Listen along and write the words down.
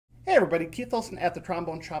everybody, Keith Olson at the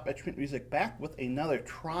Trombone Shop at Schmidt Music, back with another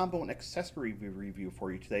trombone accessory review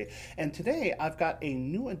for you today. And today I've got a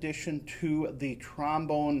new addition to the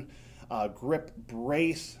trombone grip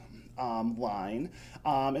brace line,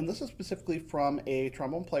 and this is specifically from a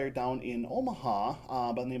trombone player down in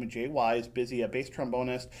Omaha by the name of Jay Wise, busy a bass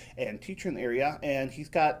trombonist and teacher in the area, and he's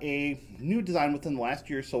got a new design within the last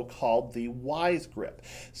year or so called the Wise Grip.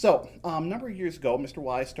 So a number of years ago, Mr.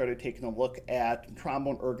 Wise started taking a look at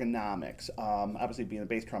trombone ergonomics. Obviously, being a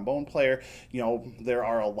bass trombone player, you know, there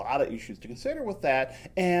are a lot of issues to consider with that,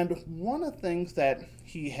 and one of the things that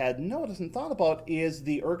he had noticed and thought about is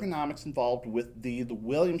the ergonomics involved with the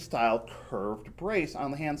Williams style curved brace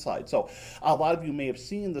on the hand slide. So a lot of you may have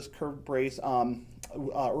seen this curved brace.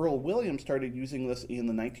 Earl Williams started using this in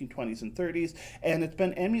the 1920s and 30s, and it's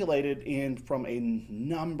been emulated from a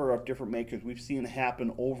number of different makers. We've seen it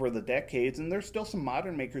happen over the decades, and there's still some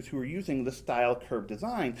modern makers who are using this style curved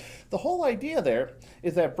design. The whole idea there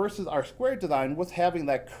is that versus our square design, with having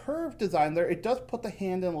that curved design there, it does put the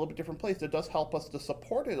hand in a little bit different place. It does help us to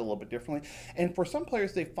support it a little bit differently, and for some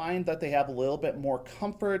players, they find that they have a little bit more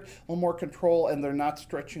comfort, a little more control, and they're not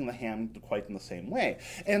stretching the hand quite in the same way.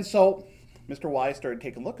 And so Mr. Wise started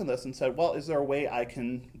taking a look at this and said, well, is there a way I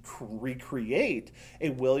can recreate a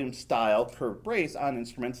Williams-style curved brace on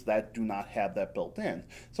instruments that do not have that built in?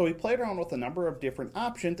 So he played around with a number of different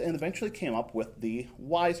options and eventually came up with the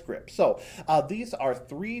Wise Grip. So these are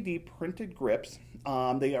 3D printed grips.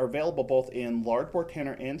 They are available both in large bore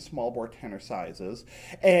tenor and small bore tenor sizes.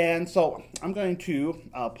 And so I'm going to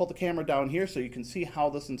pull the camera down here so you can see how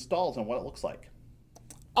this installs and what it looks like.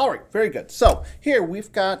 All right, very good. So here we've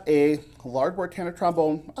got a large bore tenor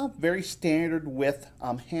trombone, very standard width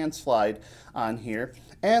hand slide on here,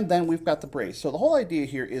 and then we've got the brace. So the whole idea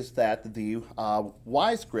here is that the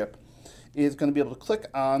Wise Grip is going to be able to click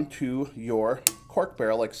onto your cork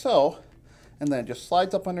barrel like so, and then it just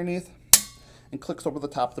slides up underneath and clicks over the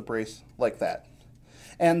top of the brace like that.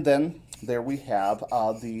 And then there we have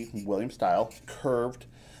the Williams style curved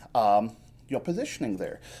positioning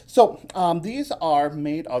there. So these are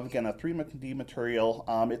made of, again, a 3D material.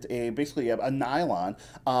 It's basically a nylon.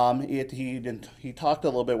 He talked a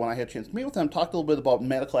little bit when I had a chance to meet with him, talked a little bit about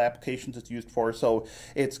medical applications it's used for. So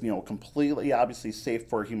it's, completely obviously safe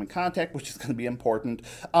for human contact, which is going to be important.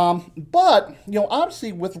 But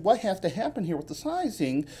obviously with what has to happen here with the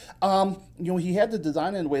sizing, he had to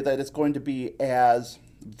design it in a way that it's going to be as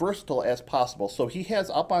versatile as possible. So he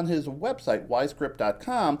has up on his website,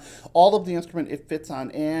 wisegrip.com, all of the instrument it fits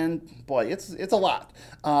on, and boy, it's a lot.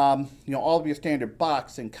 All of your standard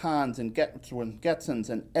Bachs and Kahns and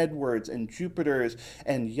Getsons and Edwards and Jupiters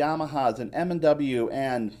and Yamahas and M&W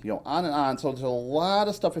and on and on. So there's a lot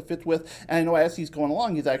of stuff it fits with, and I know as he's going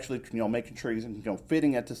along, he's actually making sure he's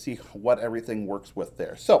fitting it to see what everything works with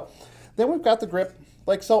there. So then we've got the grip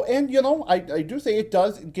like so, and I do say it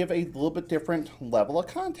does give a little bit different level of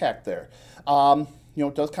contact there.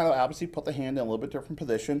 It does kind of obviously put the hand in a little bit different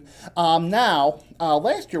position.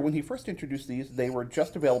 Last year when he first introduced these, they were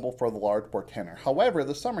just available for the large bore tenor. However,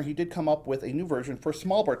 this summer he did come up with a new version for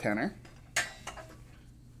small bore tenor.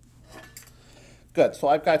 Good, so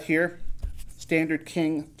I've got here standard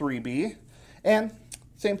King 3B, and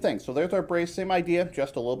same thing. So there's our brace, same idea,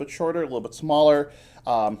 just a little bit shorter, a little bit smaller.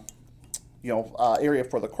 Area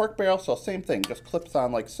for the cork barrel, so same thing, just clips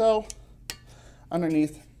on like so,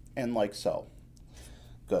 underneath, and like so.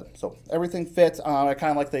 Good, so everything fits. I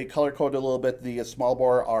kind of like they color coded a little bit. The small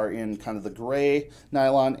bore are in kind of the gray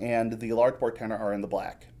nylon, and the large bore tenor are in the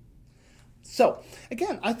black. So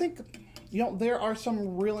again, I think there are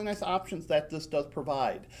some really nice options that this does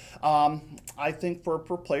provide. I think for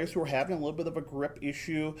players who are having a little bit of a grip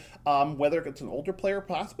issue, whether it's an older player,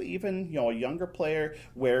 possibly even a younger player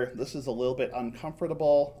where this is a little bit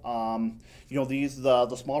uncomfortable,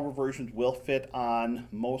 the smaller versions will fit on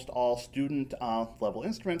most all student level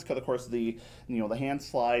instruments, because of course the hand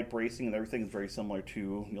slide bracing and everything is very similar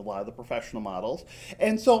to a lot of the professional models.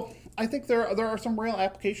 And so I think there are some real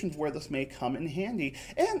applications where this may come in handy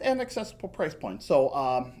and accessible price point. So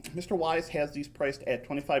Mr. Wise has these priced at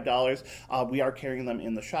 $25. We are carrying them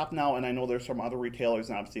in the shop now, and I know there's some other retailers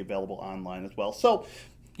and obviously available online as well. So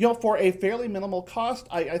for a fairly minimal cost,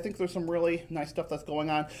 I think there's some really nice stuff that's going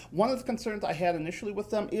on. One of the concerns I had initially with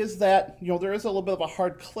them is that, there is a little bit of a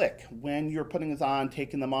hard click when you're putting these on,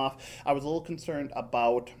 taking them off. I was a little concerned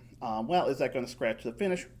about, well, is that going to scratch the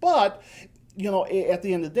finish? But at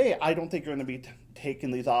the end of the day, I don't think you're going to be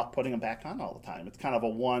taking these off, putting them back on all the time. It's kind of a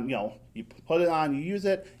one, you put it on, you use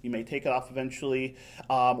it, you may take it off eventually,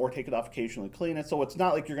 or take it off occasionally, clean it. So it's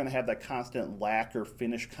not like you're going to have that constant lacquer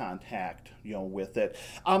finish contact, with it.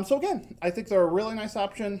 So again, I think they're a really nice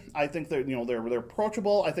option. I think they're, they're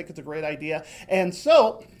approachable. I think it's a great idea. And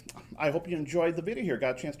so I hope you enjoyed the video here.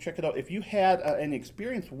 Got a chance to check it out. If you had any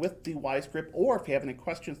experience with the Wise Grip, or if you have any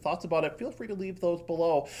questions, thoughts about it, feel free to leave those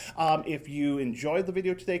below. If you enjoyed the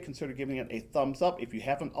video today, consider giving it a thumbs up. If you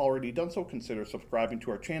haven't already done so, consider subscribing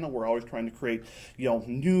to our channel. We're always trying to create,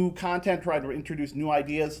 new content, trying to introduce new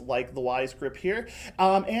ideas like the Wise Grip here.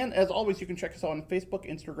 And as always, you can check us out on Facebook,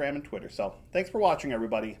 Instagram, and Twitter. So thanks for watching,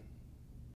 everybody.